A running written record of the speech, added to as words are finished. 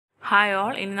Hi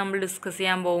all, in നമ്മൾ discuss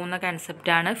ചെയ്യാൻ പോകുന്ന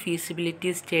കൺസെപ്റ്റാണ്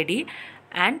feasibility study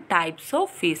and types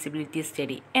of feasibility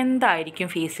study. എന്തായിരിക്കും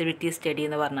ഫീസിബിലിറ്റി സ്റ്റഡി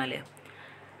എന്ന് പറഞ്ഞാൽ,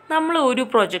 നമ്മൾ ഒരു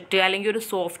പ്രൊജക്റ്റ് അല്ലെങ്കിൽ ഒരു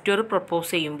സോഫ്റ്റ്വെയർ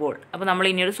പ്രപ്പോസ് ചെയ്യുമ്പോൾ, അപ്പോൾ നമ്മൾ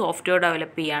ഇനിയൊരു സോഫ്റ്റ്വെയർ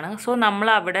ഡെവലപ്പ് ചെയ്യുകയാണ്. സോ നമ്മൾ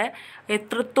അവിടെ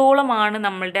എത്രത്തോളമാണ്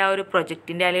നമ്മളുടെ ആ ഒരു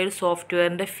പ്രൊജക്റ്റിൻ്റെ അല്ലെങ്കിൽ ഒരു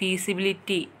സോഫ്റ്റ്വെയറിൻ്റെ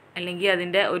ഫീസിബിലിറ്റി അല്ലെങ്കിൽ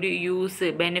അതിൻ്റെ ഒരു യൂസ്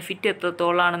ബെനിഫിറ്റ്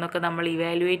എത്രത്തോളമാണെന്നൊക്കെ നമ്മൾ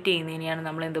ഇവാലുവേറ്റ് ചെയ്യുന്നതിനെയാണ്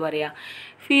നമ്മൾ എന്ത് പറയുക,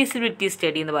 ഫീസിബിലിറ്റി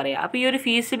സ്റ്റഡി എന്ന് പറയുക. അപ്പോൾ ഈ ഒരു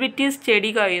ഫീസിബിലിറ്റി സ്റ്റഡി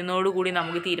കഴിയുന്നതോടുകൂടി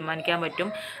നമുക്ക് തീരുമാനിക്കാൻ പറ്റും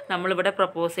നമ്മളിവിടെ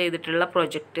പ്രപ്പോസ് ചെയ്തിട്ടുള്ള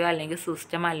പ്രൊജക്റ്റ് അല്ലെങ്കിൽ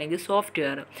സിസ്റ്റം അല്ലെങ്കിൽ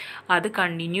സോഫ്റ്റ്വെയർ അത്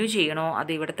കണ്ടിന്യൂ ചെയ്യണോ,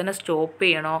 അത് ഇവിടെ തന്നെ സ്റ്റോപ്പ്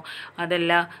ചെയ്യണോ,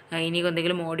 അതല്ല ഇനി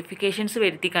എന്തെങ്കിലും മോഡിഫിക്കേഷൻസ്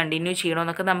വരുത്തി കണ്ടിന്യൂ ചെയ്യണോ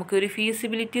എന്നൊക്കെ നമുക്കൊരു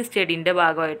ഫീസിബിലിറ്റി സ്റ്റഡീൻ്റെ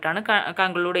ഭാഗമായിട്ടാണ്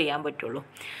കൺക്ലൂഡ് ചെയ്യാൻ പറ്റുള്ളൂ.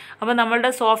 അപ്പോൾ നമ്മളുടെ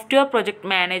സോഫ്റ്റ്വെയർ പ്രൊജക്റ്റ്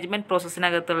മാനേജ്മെൻറ്റ്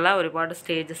പ്രോസസ്സിനകത്തുള്ള ഒരുപാട്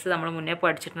സ്റ്റേജസ് നമ്മൾ മുന്നേ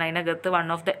പഠിച്ചിട്ടുണ്ട്. അതിനകത്ത് വൺ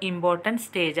ഓഫ് ദ ഇമ്പോർട്ടൻറ്റ്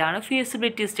സ്റ്റേജാണ്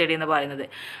ഫീസിബിലിറ്റി സ്റ്റഡി എന്ന് പറയുന്നത്.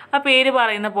 ആ പേര്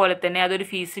പറയുന്ന പോലെ തന്നെ അതൊരു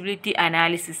ഫീസിബിലിറ്റി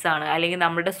അനാലിസിസ് ആണ്. അല്ലെങ്കിൽ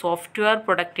നമ്മുടെ സോഫ്റ്റ്വെയർ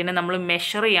പ്രൊഡക്റ്റിനെ നമ്മൾ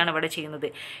മെഷർ ചെയ്യാണ് ഇവിടെ ചെയ്യുന്നത്.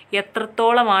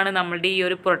 എത്രത്തോളമാണ് നമ്മളുടെ ഈ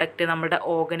ഒരു പ്രൊഡക്റ്റ് നമ്മുടെ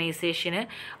ഓർഗനൈസേഷന്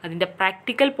അതിൻ്റെ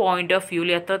പ്രാക്ടിക്കൽ പോയിൻ്റ് ഓഫ്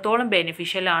വ്യൂവിൽ എത്രത്തോളം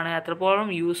ബെനിഫിഷ്യൽ ആണ്,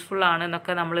 എത്രത്തോളം യൂസ്ഫുൾ ആണ്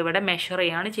എന്നൊക്കെ നമ്മളിവിടെ മെഷർ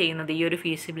ചെയ്യാണ് ചെയ്യുന്നത് ഈ ഒരു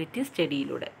ഫീസിബിലിറ്റി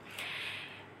സ്റ്റഡിയിലൂടെ.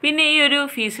 പിന്നെ ഈ ഒരു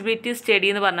ഫീസിബിലിറ്റി സ്റ്റഡി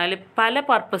എന്ന് പറഞ്ഞാൽ പല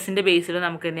പർപ്പസിൻ്റെ ബേസിൽ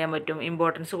നമുക്ക് എന്ത് ചെയ്യാൻ പറ്റും,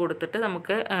 ഇമ്പോർട്ടൻസ് കൊടുത്തിട്ട്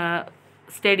നമുക്ക്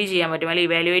സ്റ്റഡി ചെയ്യാൻ പറ്റും അല്ലെങ്കിൽ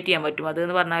ഇവാലുവേറ്റ് ചെയ്യാൻ പറ്റും.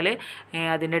 അതെന്ന് പറഞ്ഞാൽ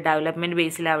അതിൻ്റെ ഡെവലപ്മെൻറ്റ്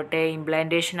ബേസിലാവട്ടെ,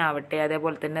 ഇംപ്ലിമെൻറ്റേഷൻ ആവട്ടെ,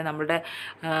 അതേപോലെ തന്നെ നമ്മുടെ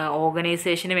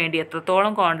ഓർഗനൈസേഷന് വേണ്ടി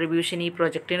എത്രത്തോളം കോൺട്രിബ്യൂഷൻ ഈ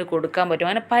പ്രൊജക്റ്റിന് കൊടുക്കാൻ പറ്റും.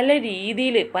 അങ്ങനെ പല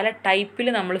രീതിയിൽ പല ടൈപ്പിൽ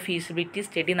നമ്മൾ ഫീസിബിലിറ്റി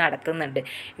സ്റ്റഡി നടത്തുന്നുണ്ട്.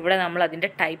 ഇവിടെ നമ്മൾ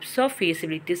അതിൻ്റെ ടൈപ്സ് ഓഫ്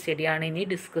ഫീസിബിലിറ്റി സ്റ്റഡിയാണ് ഇനി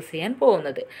ഡിസ്കസ് ചെയ്യാൻ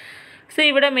പോകുന്നത്. സോ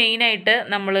ഇവിടെ മെയിനായിട്ട്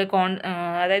നമ്മൾ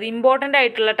അതായത് ഇമ്പോർട്ടൻ്റ്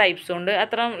ആയിട്ടുള്ള ടൈപ്സും ഉണ്ട്,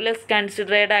 അത്ര ലെസ്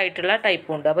കൺസിഡറേഡ് ആയിട്ടുള്ള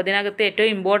ടൈപ്പും ഉണ്ട്. അപ്പോൾ ഇതിനകത്ത് ഏറ്റവും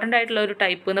ഇമ്പോർട്ടൻ്റ് ആയിട്ടുള്ള ഒരു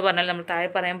ടൈപ്പ് എന്ന് പറഞ്ഞാൽ നമ്മൾ താഴെ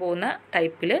പറയാൻ പോകുന്ന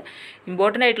ടൈപ്പിൽ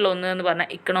ഇമ്പോർട്ടൻ്റ് ആയിട്ടുള്ള ഒന്ന് എന്ന്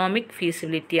പറഞ്ഞാൽ ഇക്കണോമിക്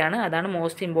ഫീസിബിലിറ്റിയാണ്. അതാണ്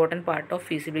most important part of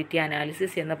feasibility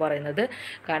analysis എന്ന് പറയുന്നത്.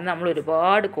 കാരണം നമ്മൾ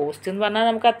ഒരുപാട് കോസ്റ്റ് എന്ന് പറഞ്ഞാൽ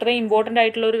നമുക്ക് അത്രയും ഇമ്പോർട്ടൻ്റ്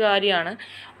ആയിട്ടുള്ള ഒരു കാര്യമാണ്.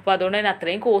 അപ്പോൾ അതുകൊണ്ട് തന്നെ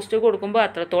അത്രയും കോസ്റ്റ് കൊടുക്കുമ്പോൾ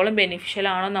അത്രത്തോളം ബെനിഫിഷ്യൽ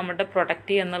ആണോ നമ്മുടെ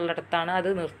പ്രൊഡക്റ്റ് എന്നുള്ളിടത്താണ് അത്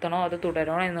നിർത്തണോ അത്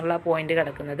തുടരണോ എന്നുള്ള പോയിന്റ്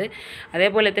കിടക്കുന്നത്.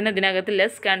 അതേപോലെ തന്നെ ഇതിനകത്ത്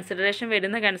ലെസ് കൺസിഡറേഷൻ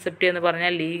വരുന്ന കൺസെപ്റ്റ് എന്ന്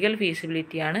പറഞ്ഞാൽ ലീഗൽ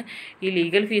ഫീസിബിലിറ്റിയാണ്. ഈ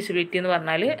ലീഗൽ ഫീസിബിലിറ്റി എന്ന്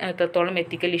പറഞ്ഞാൽ എത്രത്തോളം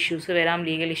എത്തിക്കൽ ഇഷ്യൂസ് വരാം,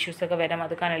 ലീഗൽ ഇഷ്യൂസൊക്കെ വരാം,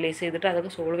 അതൊക്കെ അനലൈസ് ചെയ്തിട്ട്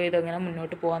അതൊക്കെ സോൾവ് ചെയ്ത് അങ്ങനെ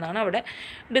മുന്നോട്ട് പോകാമെന്നാണ് അവിടെ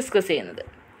ഡിസ്കസ് ചെയ്യുന്നത്.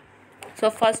 സോ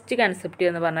ഫസ്റ്റ്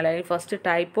കൺസെപ്റ്റ് എന്ന് പറഞ്ഞാൽ അല്ലെങ്കിൽ first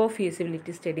type of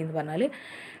feasibility study എന്ന് പറഞ്ഞാൽ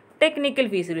ടെക്നിക്കൽ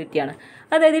ഫീസിബിലിറ്റിയാണ്.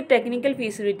 അതായത് ഈ ടെക്നിക്കൽ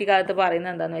ഫീസിബിലിറ്റി കാലത്ത്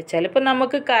പറയുന്നത് എന്താണെന്ന് വെച്ചാൽ, ഇപ്പോൾ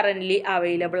നമുക്ക് കറൻ്റ്ലി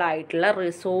അവൈലബിൾ ആയിട്ടുള്ള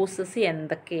റിസോഴ്സസ്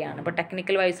എന്തൊക്കെയാണ്. ഇപ്പോൾ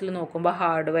ടെക്നിക്കൽ വൈസിൽ നോക്കുമ്പോൾ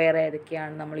ഹാർഡ്വെയർ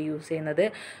ഏതൊക്കെയാണ് നമ്മൾ യൂസ് ചെയ്യുന്നത്,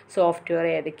 സോഫ്റ്റ്വെയർ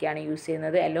ഏതൊക്കെയാണ് യൂസ്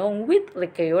ചെയ്യുന്നത്, അലോങ് വിത്ത്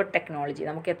റിക്വയർഡ് ടെക്നോളജി,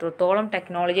 നമുക്ക് എത്രത്തോളം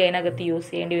ടെക്നോളജി അതിനകത്ത് യൂസ്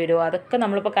ചെയ്യേണ്ടി വരുമോ അതൊക്കെ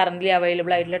നമ്മളിപ്പോൾ കറൻ്റ്ലി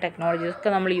അവൈലബിൾ ആയിട്ടുള്ള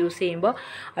ടെക്നോളജീസൊക്കെ നമ്മൾ യൂസ് ചെയ്യുമ്പോൾ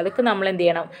അതൊക്കെ നമ്മൾ എന്ത്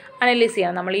ചെയ്യണം, അനലൈസ്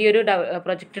ചെയ്യണം. നമ്മൾ ഈ ഒരു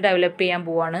പ്രൊജക്റ്റ് ഡെവലപ്പ് ചെയ്യാൻ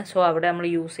പോവാണ്. സോ അവിടെ നമ്മൾ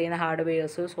യൂസ് ചെയ്യുന്ന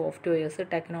ഹാർഡ്വെയർസ്, സോഫ്റ്റ്വെയർസ്,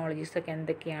 ടെക്നോളജീസൊക്കെ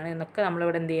എന്തൊക്കെയാണ് എന്നൊക്കെ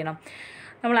നമ്മളിവിടെ എന്ത് ചെയ്യണം,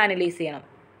 നമ്മൾ അനലൈസ് ചെയ്യണം.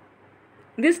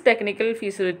 This technical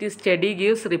feasibility study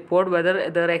gives report whether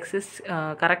there exists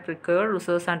correct required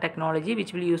resource and technology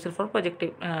which will be used for project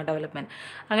development.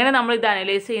 അങ്ങനെ നമ്മൾ ഇത്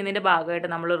അനലൈസ് ചെയ്യുന്നതിൻ്റെ ഭാഗമായിട്ട്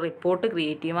നമ്മൾ റിപ്പോർട്ട്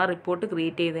ക്രിയേറ്റ് ചെയ്യും. ആ റിപ്പോർട്ട്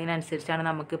ക്രിയേറ്റ് ചെയ്തതിനനുസരിച്ചാണ്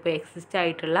നമുക്കിപ്പോൾ എക്സിസ്റ്റ്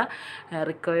ആയിട്ടുള്ള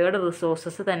റിക്വയർഡ്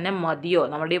റിസോഴ്സസ് തന്നെ മതിയോ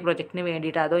നമ്മുടെ ഈ പ്രൊജക്റ്റിന്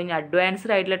വേണ്ടിയിട്ട്, അതോ ഇനി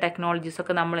അഡ്വാൻസ്ഡ് ആയിട്ടുള്ള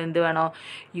ടെക്നോളജീസൊക്കെ നമ്മൾ എന്ത് വേണോ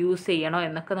യൂസ് ചെയ്യണോ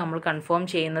എന്നൊക്കെ നമ്മൾ കൺഫേം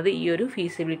ചെയ്യുന്നത് ഈ ഒരു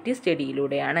ഫീസിബിലിറ്റി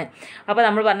സ്റ്റഡിയിലൂടെയാണ്. അപ്പോൾ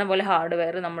നമ്മൾ പറഞ്ഞ പോലെ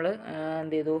ഹാർഡ്വെയർ നമ്മൾ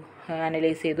എന്ത് ചെയ്തു,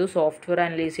 അനലൈസ് ചെയ്തു, സോഫ്റ്റ്വെയർ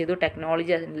അനലൈസ് ചെയ്തു,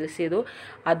 ടെക്നോളജി അനലൈസ് ചെയ്തു.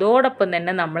 അതോടൊപ്പം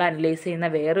തന്നെ നമ്മൾ അനലൈസ് ചെയ്യുന്ന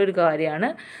വേറൊരു കാര്യമാണ്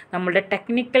നമ്മളുടെ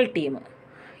ടെക്നിക്കൽ ടീം.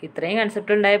 ഇത്രയും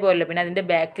കൺസെപ്റ്റ് ഉണ്ടായ പോലെ പിന്നെ അതിൻ്റെ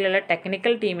ബാക്കിലുള്ള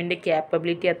ടെക്നിക്കൽ ടീമിൻ്റെ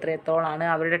ക്യാപ്പബിലിറ്റി എത്രത്തോളമാണ്,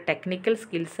 അവരുടെ ടെക്നിക്കൽ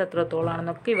സ്കിൽസ്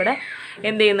എത്രത്തോളാണെന്നൊക്കെ ഇവിടെ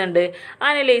എന്ത് ചെയ്യുന്നുണ്ട്,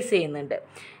 അനലൈസ് ചെയ്യുന്നുണ്ട്.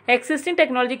 Existing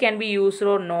technology can be used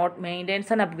or not,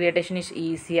 maintenance and upgradation is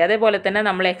easy. അതേപോലെ തന്നെ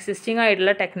നമ്മൾ എക്സിസ്റ്റിംഗ്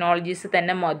ആയിട്ടുള്ള ടെക്നോളജീസ്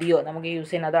തന്നെ മതിയോ നമുക്ക് യൂസ്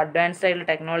ചെയ്യണം, അതോ അഡ്വാൻസ്ഡ് ആയിട്ടുള്ള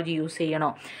ടെക്നോളജി യൂസ് ചെയ്യണോ,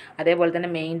 അതേപോലെ തന്നെ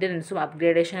മെയിൻ്റെനൻസും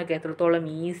അപ്ഗ്രേഡേഷനും ഒക്കെ എത്രത്തോളം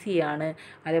ഈസിയാണ്,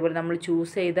 അതേപോലെ നമ്മൾ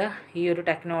ചൂസ് ചെയ്ത ഈ ഒരു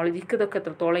ടെക്നോളജിക്ക് ഇതൊക്കെ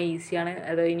എത്രത്തോളം ഈസിയാണ്,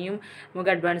 അതോ ഇനിയും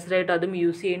നമുക്ക് അഡ്വാൻസ്ഡ് ആയിട്ട് അതും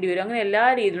യൂസ് ചെയ്യേണ്ടി വരും. അങ്ങനെ എല്ലാ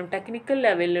രീതിയിലും ടെക്നിക്കൽ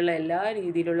ലെവലിലുള്ള എല്ലാ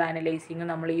രീതിയിലുള്ള അനലൈസിങ്ങും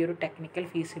നമ്മൾ ഈ ഒരു ടെക്നിക്കൽ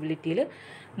ഫീസിബിലിറ്റിയിൽ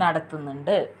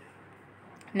നടത്തുന്നുണ്ട്.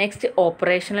 Next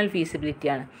operational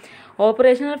ഫീസിബിലിറ്റിയാണ്.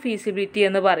 ഓപ്പറേഷണൽ ഫീസിബിലിറ്റി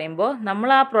എന്ന് പറയുമ്പോൾ നമ്മൾ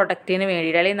ആ പ്രൊഡക്റ്റിന്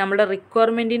വേണ്ടിയിട്ട് അല്ലെങ്കിൽ നമ്മുടെ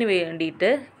റിക്വയർമെൻറ്റിന് വേണ്ടിയിട്ട്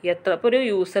ഇപ്പോൾ ഒരു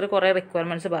യൂസർ കുറേ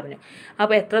റിക്വയർമെൻറ്റ്സ് പറഞ്ഞു,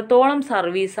 അപ്പോൾ എത്രത്തോളം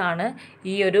സർവീസാണ്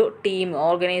ഈ ഒരു ടീം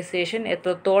ഓർഗനൈസേഷൻ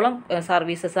എത്രത്തോളം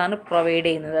സർവീസസാണ് പ്രൊവൈഡ്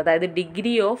ചെയ്യുന്നത്, അതായത്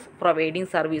ഡിഗ്രി ഓഫ് പ്രൊവൈഡിങ്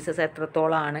സർവീസസ്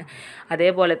എത്രത്തോളമാണ്.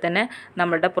 അതേപോലെ തന്നെ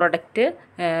നമ്മുടെ പ്രൊഡക്റ്റ്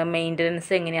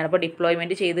മെയിൻ്റനൻസ് എങ്ങനെയാണ്, ഇപ്പോൾ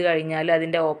ഡിപ്ലോയ്മെൻറ്റ് ചെയ്ത് കഴിഞ്ഞാൽ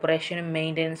അതിൻ്റെ ഓപ്പറേഷനും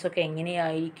മെയിൻ്റനൻസും ഒക്കെ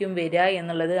എങ്ങനെയായിരിക്കും വരിക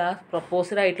എന്നുള്ളത് ആ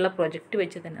പ്രൊപ്പോസഡ് ആയിട്ടുള്ള പ്രൊജക്റ്റ്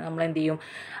വെച്ച് തന്നെ നമ്മൾ എന്ത് ചെയ്യും,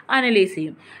 അനലൈസ്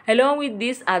ചെയ്യും. Along with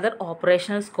these other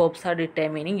operational scopes are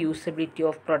determining usability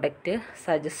of product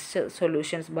such suggest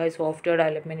solutions by software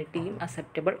development team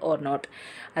acceptable or not.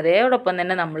 അതോടൊപ്പം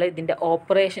തന്നെ നമ്മൾ ഇതിൻ്റെ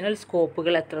ഓപ്പറേഷണൽ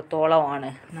സ്കോപ്പുകൾ എത്രത്തോളമാണ്,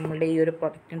 നമ്മളുടെ ഈ ഒരു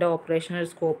പ്രൊഡക്റ്റിൻ്റെ ഓപ്പറേഷണൽ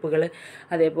സ്കോപ്പുകൾ,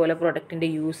 അതേപോലെ പ്രൊഡക്റ്റിൻ്റെ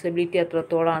യൂസബിലിറ്റി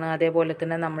എത്രത്തോളമാണ്, അതേപോലെ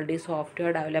തന്നെ നമ്മളുടെ ഈ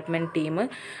സോഫ്റ്റ്വെയർ ഡെവലപ്മെൻറ്റ് ടീം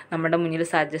നമ്മുടെ മുന്നിൽ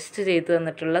സജസ്റ്റ് ചെയ്ത്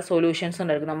തന്നിട്ടുള്ള സൊല്യൂഷൻസ്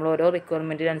ഉണ്ടായിരിക്കും നമ്മൾ ഓരോ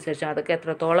റിക്വയർമെൻറ്റിനനുസരിച്ച് അതൊക്കെ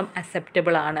എത്രത്തോളം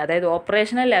അക്സെപ്റ്റബിൾ ആണ്. അതായത്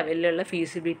ഓപ്പറേഷണൽ ലെവലിലുള്ള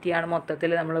ഫീസിബിലിറ്റിയാണ്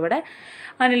മൊത്തത്തിൽ നമ്മളിവിടെ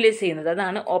അനലൈസ് ചെയ്യുന്നത്.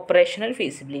 അതാണ് ഓപ്പറേഷണൽ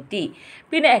ഫീസിബിലിറ്റി.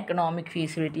 പിന്നെ എക്കണോമിക്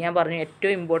ഫീസിബിലിറ്റി, ഞാൻ പറഞ്ഞു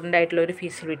ഏറ്റവും ഇമ്പോർട്ടൻ്റ് ആയിട്ടുള്ള ഒരു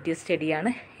ഫീസിബിലിറ്റി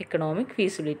സ്റ്റഡിയാണ് എക്കണോമിക്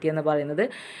ഫീസിബിലിറ്റി എന്ന് പറയുന്നത്.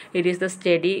 It is the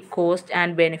study cost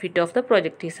and benefit of the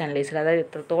project is analysed. അതായത്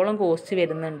എത്രത്തോളം കോസ്റ്റ്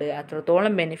വരുന്നുണ്ട്,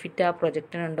 അത്രത്തോളം ബെനിഫിറ്റ് ആ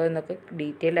പ്രൊജക്റ്റിനുണ്ടോ എന്നൊക്കെ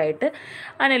ഡീറ്റെയിൽഡ് ആയിട്ട്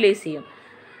അനലൈസ് ചെയ്യും.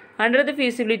 Under the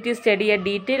feasibility study, a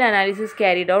detailed analysis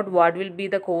carried out what will be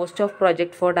the cost of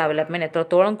project for development.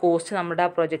 എത്രത്തോളം cost നമ്മുടെ ആ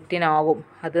പ്രൊജക്റ്റിനാകും,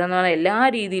 അത് എന്ന് പറഞ്ഞാൽ എല്ലാ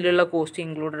രീതിയിലുള്ള കോസ്റ്റ്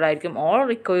ഇൻക്ലൂഡഡ് ആയിരിക്കും. All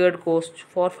required cost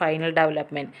for final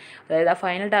development, അതായത് ആ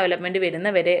ഫൈനൽ ഡെവലപ്മെൻറ്റ് വരുന്ന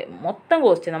വരെ മൊത്തം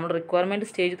കോസ്റ്റ് നമ്മൾ റിക്വയർമെൻറ്റ്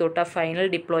സ്റ്റേജ് തൊട്ട് ആ ഫൈനൽ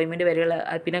ഡിപ്ലോയ്മെൻറ്റ് വരെയുള്ള,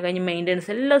 പിന്നെ കഴിഞ്ഞ്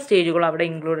മെയിൻ്റനൻസ് എല്ലാ സ്റ്റേജുകളും അവിടെ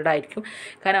ഇൻക്ലൂഡഡ് ആയിരിക്കും.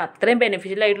 കാരണം അത്രയും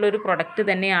ബെനിഫിഷ്യൽ ആയിട്ടുള്ള ഒരു പ്രൊഡക്റ്റ്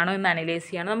തന്നെയാണോ എന്ന് അനലൈസ്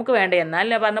ചെയ്യാണ് നമുക്ക് വേണ്ടത്. എന്നാൽ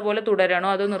ഞാൻ പറഞ്ഞ പോലെ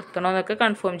തുടരണോ അതോ നിർത്തണോ എന്നൊക്കെ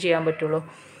കൺഫേം ചെയ്യാൻ പറ്റുള്ളൂ.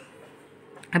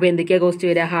 അപ്പോൾ എന്തൊക്കെയാണ് കോസ്റ്റ്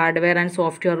വരിക? Hardware and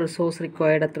software resource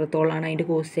required എത്രത്തോളമാണ്, അതിൻ്റെ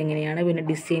കോസ്റ്റ് എങ്ങനെയാണ്, പിന്നെ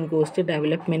design cost,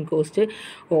 development cost,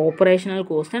 operational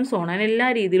cost and zone, അങ്ങനെ എല്ലാ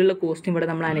രീതിയിലുള്ള കോസ്റ്റും ഇവിടെ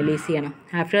നമ്മൾ അനലൈസ് ചെയ്യണം.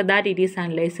 After that it is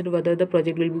analysed whether the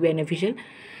project will be beneficial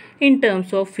in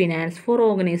terms of finance for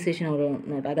organisation or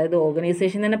not. അതായത്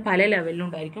ഓർഗനൈസേഷൻ തന്നെ പല ലെവലിലും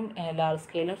ഉണ്ടായിരിക്കും, ലാർജ്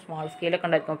സ്കെയിലും സ്മോൾ സ്കെയിലൊക്കെ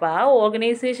ഉണ്ടായിരിക്കും. അപ്പോൾ ആ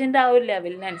ഓർഗനൈസേഷൻ്റെ ആ ഒരു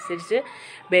ലെവലിനനുസരിച്ച്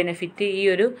ബെനിഫിറ്റ്, ഈ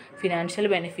ഒരു ഫിനാൻഷ്യൽ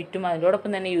ബെനിഫിറ്റും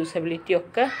അതിനോടൊപ്പം തന്നെ യൂസബിലിറ്റി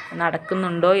ഒക്കെ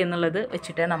നടക്കുന്നുണ്ടോ എന്നുള്ളത്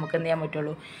വെച്ചിട്ടേ നമുക്ക് എന്ത് ചെയ്യാൻ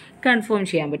പറ്റുള്ളൂ, കൺഫേം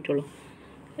ചെയ്യാൻ പറ്റുള്ളൂ.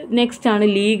 നെക്സ്റ്റ് ആണ്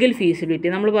ലീഗൽ ഫീസിബിലിറ്റി.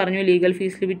 നമ്മൾ പറഞ്ഞു ലീഗൽ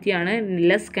ഫീസിബിലിറ്റിയാണ്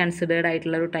ലെസ് കൺസിഡേർഡ്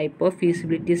ആയിട്ടുള്ള ഒരു ടൈപ്പ് ഓഫ്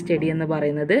ഫീസിബിലിറ്റി സ്റ്റഡി എന്ന്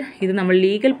പറയുന്നത്. ഇത് നമ്മൾ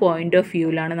ലീഗൽ പോയിന്റ് ഓഫ്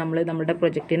വ്യൂവിലാണ് നമ്മൾ നമ്മുടെ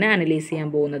പ്രൊജക്റ്റിനെ അനലൈസ് ചെയ്യാൻ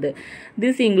പോകുന്നത്.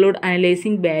 This include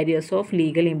analysing barriers of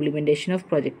legal implementation of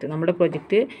project. നമ്മുടെ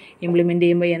പ്രൊജക്റ്റ് ഇംപ്ലിമെൻറ്റ്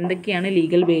ചെയ്യുമ്പോൾ എന്തൊക്കെയാണ്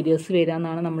ലീഗൽ ബാരിയേഴ്സ് വരിക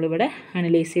എന്നാണ് നമ്മളിവിടെ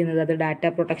അനലൈസ് ചെയ്യുന്നത്. അത് ഡാറ്റ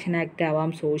പ്രൊട്ടക്ഷൻ ആക്ട്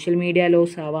ആവാം, സോഷ്യൽ മീഡിയ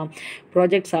ലോസ് ആവാം,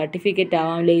 പ്രോജക്റ്റ് സർട്ടിഫിക്കറ്റ്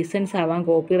ആവാം, ലൈസൻസ് ആവാം,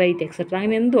 കോപ്പിറൈറ്റ് എക്സെട്ര,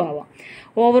 അങ്ങനെ എന്തും ആവാം.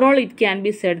 Overall, it can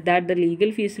be said that the legal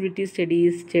feasibility study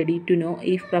is study to know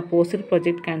if proposed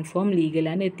project conform legal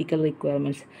and ethical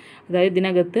requirements. അതായത്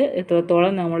ഇതിനകത്ത്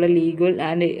എത്രത്തോളം നമ്മളെ ലീഗൽ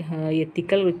ആൻഡ്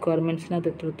എത്തിക്കൽ റിക്വയർമെൻറ്റ്സിന് അത്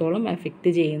എത്രത്തോളം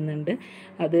എഫക്റ്റ് ചെയ്യുന്നുണ്ട്,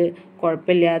 അത്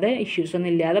കുഴപ്പമില്ലാതെ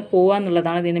ഇഷ്യൂസൊന്നും ഇല്ലാതെ പോകുക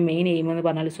എന്നുള്ളതാണ് ഇതിൻ്റെ മെയിൻ എയിം എന്ന്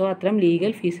പറഞ്ഞാൽ. സോ അത്തരം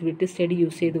ലീഗൽ ഫീസിബിലിറ്റി സ്റ്റഡി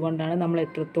യൂസ് ചെയ്തുകൊണ്ടാണ് നമ്മൾ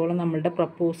എത്രത്തോളം നമ്മളുടെ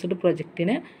പ്രപ്പോസ്ഡ്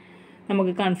പ്രൊജക്റ്റിന്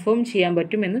നമുക്ക് കൺഫേം ചെയ്യാൻ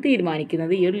പറ്റുമെന്ന്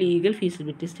തീരുമാനിക്കുന്നത്. ഈ ഒരു ലീഗൽ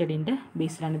ഫീസിബിലിറ്റി സ്റ്റഡീൻ്റെ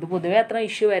ബേസിലാണ്. ഇത് പൊതുവേ അത്ര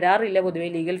ഇഷ്യൂ വരാറില്ല, പൊതുവേ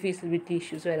ലീഗൽ ഫീസിബിലിറ്റി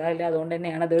ഇഷ്യൂസ് വരാറില്ല. അതുകൊണ്ട്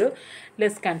തന്നെയാണ് അതൊരു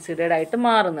ലെസ് കൺസിഡേർഡ് ആയിട്ട്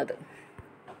മാറുന്നത്.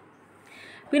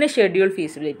 പിന്നെ ഷെഡ്യൂൾ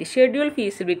ഫീസിബിലിറ്റി. ഷെഡ്യൂൾ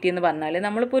ഫീസിബിലിറ്റി എന്ന് പറഞ്ഞാൽ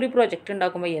നമ്മളിപ്പോൾ ഒരു പ്രൊജക്റ്റ്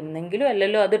ഉണ്ടാക്കുമ്പോൾ എന്തെങ്കിലും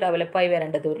അല്ലല്ലോ അത് ഡെവലപ്പായി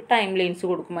വരേണ്ടത്. ഒരു ടൈം ലൈൻസ്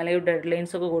കൊടുക്കും, അല്ലെങ്കിൽ ഡെഡ്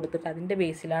ലൈൻസ് ഒക്കെ കൊടുത്തിട്ട് അതിൻ്റെ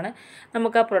ബേസിലാണ്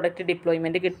നമുക്ക് ആ പ്രൊഡക്റ്റ്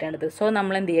ഡിപ്ലോയ്മെൻറ്റ് കിട്ടേണ്ടത്. സോ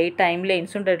നമ്മൾ എന്ത് ചെയ്യുക, ഈ ടൈം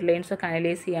ലൈൻസും ഡെഡ് ലൈൻസും ഒക്കെ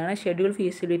അനലൈസ് ചെയ്യുകയാണ് ഷെഡ്യൂൾ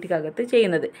ഫീസിബിലിറ്റിക്കകത്ത്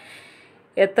ചെയ്യുന്നത്.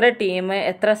 എത്ര ടീം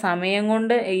എത്ര സമയം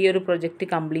കൊണ്ട് ഈ ഒരു പ്രൊജക്റ്റ്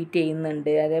കംപ്ലീറ്റ്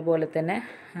ചെയ്യുന്നുണ്ട്, അതേപോലെ തന്നെ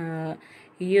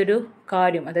ഈ ഒരു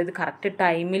കാര്യം, അതായത് കറക്റ്റ്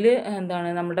ടൈമിൽ എന്താണ്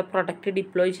നമ്മുടെ പ്രൊഡക്റ്റ്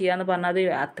ഡിപ്ലോയ് ചെയ്യുക എന്ന് പറഞ്ഞാൽ അത്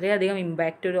അത്രയധികം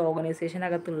ഇമ്പാക്റ്റ് ഒരു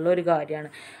ഓർഗനൈസേഷനകത്തുള്ള ഒരു കാര്യമാണ്.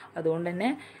 അതുകൊണ്ട് തന്നെ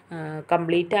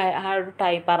കംപ്ലീറ്റ് ആ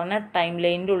ഒരു പറഞ്ഞ ടൈം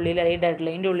ലൈനിൻ്റെ ഉള്ളിൽ അല്ലെങ്കിൽ ഡെഡ്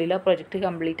ലൈനിൻ്റെ ഉള്ളിൽ ആ പ്രൊജക്റ്റ്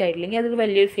കംപ്ലീറ്റ് ആയിട്ടില്ലെങ്കിൽ അതൊരു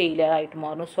വലിയൊരു ഫെയിലിയർ ആയിട്ട്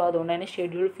മാറും. സോ അതുകൊണ്ട് തന്നെ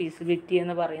ഷെഡ്യൂൾ ഫീസിബിലിറ്റി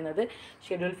എന്ന് പറയുന്നത്,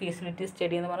 ഷെഡ്യൂൾ ഫീസിബിലിറ്റി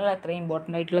സ്റ്റഡി എന്ന് പറഞ്ഞാൽ അത്രയും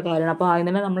ഇമ്പോർട്ടൻ്റ് ആയിട്ടുള്ള കാര്യമാണ്. അപ്പോൾ ആദ്യം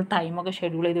തന്നെ നമ്മൾ ടൈമൊക്കെ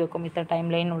ഷെഡ്യൂൾ ചെയ്ത് വെക്കും. ഇത്ര ടൈം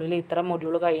ലൈനിനുള്ളിൽ ഇത്ര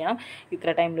മൊഡ്യൂൾ കഴിയണം,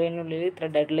 ഇത്ര ടൈം ലൈനിനുള്ളിൽ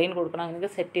ഇത്ര ഡെഡ് ലൈൻ കൊടുക്കണം,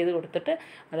 അങ്ങനെയൊക്കെ സെറ്റ് ചെയ്ത് കൊടുത്തിട്ട്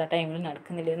അത് ആ ടൈമിൽ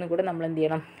നടക്കുന്നില്ലെന്ന് കൂടെ നമ്മൾ എന്ത്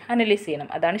ചെയ്യണം, അനലൈസ് ചെയ്യണം.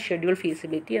 അതാണ് ഷെഡ്യൂൾ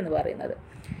ഫീസിബിലിറ്റി എന്ന് പറയുന്നത്.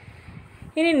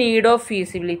 ഇനി നീഡ് ഓഫ്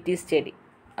ഫീസിബിലിറ്റി സ്റ്റഡി.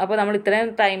 അപ്പോൾ നമ്മൾ ഇത്രയും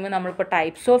ടൈം നമ്മളിപ്പോൾ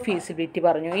ടൈപ്സ് ഓഫ് ഫീസിബിലിറ്റി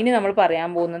പറഞ്ഞു. ഇനി നമ്മൾ പറയാൻ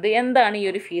പോകുന്നത് എന്താണ് ഈ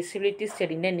ഒരു ഫീസിബിലിറ്റി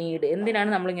സ്റ്റഡീൻ്റെ നീഡ്, എന്തിനാണ്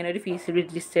നമ്മളിങ്ങനെ ഒരു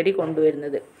ഫീസിബിലിറ്റി സ്റ്റഡി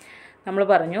കൊണ്ടുവരുന്നത്. നമ്മൾ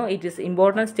പറഞ്ഞു it is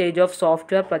important stage of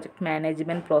software project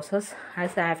management process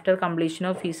as after completion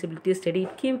of feasibility study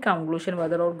it give conclusion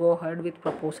whether or go head with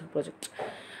proposal project.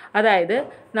 അതായത്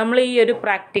നമ്മൾ ഈ ഒരു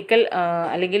പ്രാക്ടിക്കൽ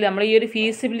അല്ലെങ്കിൽ നമ്മൾ ഈ ഒരു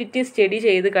ഫീസിബിലിറ്റി സ്റ്റഡി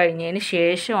ചെയ്ത് കഴിഞ്ഞതിന്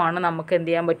ശേഷമാണ് നമുക്ക് എന്ത്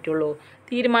ചെയ്യാൻ പറ്റുള്ളൂ,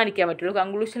 തീരുമാനിക്കാൻ പറ്റുള്ളൂ,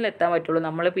 കൺക്ലൂഷനിൽ എത്താൻ പറ്റുള്ളൂ.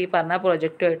 നമ്മളിപ്പോൾ ഈ പറഞ്ഞ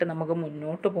പ്രൊജക്റ്റുമായിട്ട് നമുക്ക്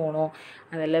മുന്നോട്ട് പോകണോ,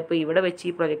 അതല്ല ഇപ്പോൾ ഇവിടെ വെച്ച്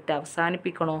ഈ പ്രൊജക്റ്റ്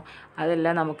അവസാനിപ്പിക്കണോ,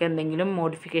 അതല്ല നമുക്ക് എന്തെങ്കിലും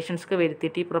മോഡിഫിക്കേഷൻസ്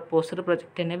വരുത്തിയിട്ട് ഈ പ്രപ്പോസ്ഡ്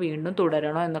പ്രൊജക്റ്റ് തന്നെ വീണ്ടും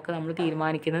തുടരണോ എന്നൊക്കെ നമ്മൾ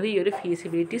തീരുമാനിക്കുന്നത് ഈ ഒരു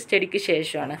ഫീസിബിലിറ്റി സ്റ്റഡിക്ക്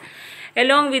ശേഷമാണ്.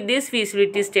 Along with this,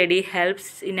 feasibility study helps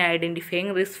in identifying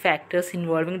risk factors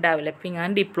involving developing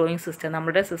and deploying system.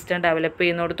 നമ്മുടെ സിസ്റ്റം ഡെവലപ്പ്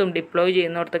ചെയ്യുന്നിടത്തും ഡിപ്ലോയ്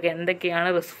ചെയ്യുന്നിടത്തൊക്കെ എന്തൊക്കെയാണ്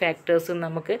റിസ്ക് ഫാക്ടേഴ്സ്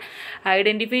നമുക്ക്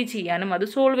ഐഡൻറ്റിഫൈ ചെയ്യാനും അത്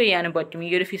സോൾവ് ചെയ്യാനും പറ്റും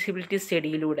ഈ ഒരു feasibility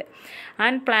സ്റ്റഡിയിലൂടെ.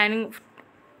 And planning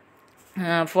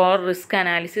for risk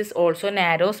analysis also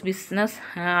narrows business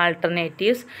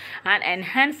alternatives and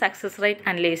enhance success rate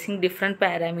analyzing different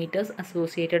parameters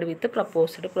associated with the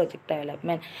proposed project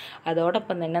development.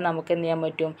 അതോടൊപ്പം തന്നെ നമുക്ക് എന്ത് ചെയ്യാൻ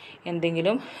പറ്റും,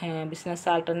 എന്തെങ്കിലും ബിസിനസ്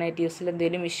ആൾട്ടർനേറ്റീവ്സിൽ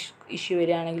എന്തെങ്കിലും ഇഷ്യൂ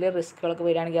വരികയാണെങ്കിൽ, റിസ്കുകളൊക്കെ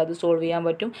വരികയാണെങ്കിൽ അത് സോൾവ് ചെയ്യാൻ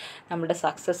പറ്റും. നമ്മുടെ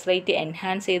സക്സസ് റേറ്റ്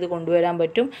എൻഹാൻസ് ചെയ്ത് കൊണ്ടുവരാൻ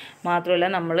പറ്റും. മാത്രമല്ല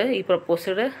നമ്മൾ ഈ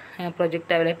പ്രൊപ്പോസ്ഡ് പ്രൊജക്റ്റ്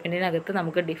ഡെവലപ്മെൻറ്റിനകത്ത്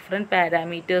നമുക്ക് ഡിഫറെൻറ്റ്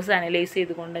പാരാമീറ്റേഴ്സ് അനലൈസ്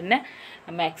ചെയ്തുകൊണ്ട് തന്നെ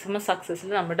മാക്സിമം സക്സസ്സിൽ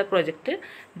നമ്മുടെ പ്രൊജക്റ്റ്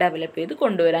ഡെവലപ്പ് ചെയ്ത്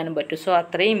കൊണ്ടുവരാനും പറ്റും. സോ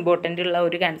അത്രയും ഇമ്പോർട്ടൻ്റ് ഉള്ള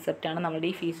ഒരു കൺസെപ്റ്റാണ് നമ്മുടെ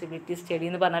ഈ ഫീസിബിലിറ്റി സ്റ്റഡി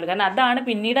എന്ന് പറഞ്ഞാൽ. കാരണം അതാണ്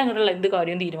പിന്നീട് അങ്ങനെയുള്ള എന്ത്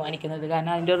കാര്യവും തീരുമാനിക്കുന്നത്.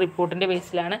 കാരണം അതിൻ്റെ റിപ്പോർട്ടിൻ്റെ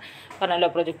ബേസിലാണ് പറഞ്ഞല്ലോ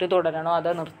പ്രൊജക്റ്റ് തുടരണോ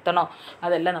അതോ നിർത്തണോ,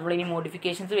 അതെല്ലാം നമ്മൾ ഈ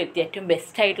മോഡിഫിക്കേഷൻസ് വരുത്തി ഏറ്റവും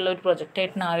ബെസ്റ്റ് ആയിട്ടുള്ള ഒരു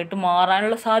പ്രൊജക്റ്റായിട്ട്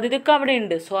മാറാനുള്ള സാധ്യതയൊക്കെ അവിടെ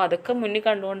ഉണ്ട്. സോ അതൊക്കെ മുന്നിൽ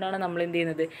കണ്ടുകൊണ്ടാണ് നമ്മൾ എന്ത്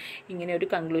ചെയ്യുന്നത്, ഇങ്ങനെ ഒരു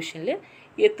കൺക്ലൂഷനിൽ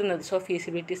എത്തുന്നത്. സോ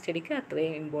ഫീസിബിലിറ്റി സ്റ്റഡിക്ക്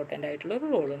അത്രയും ഇമ്പോർട്ടൻ്റ് ആയിട്ടുള്ള ഒരു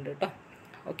റോളുണ്ട് കേട്ടോ.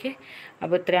 ഓക്കെ,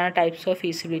 അപ്പോൾ ഇത്രയാണ് ടൈപ്സ് ഓഫ്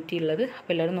ഫീസിബിലിറ്റി ഉള്ളത്.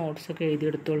 അപ്പോൾ എല്ലാവരും നോട്ട്സൊക്കെ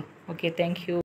എഴുതിയെടുത്തോളൂ. Okay, thank you.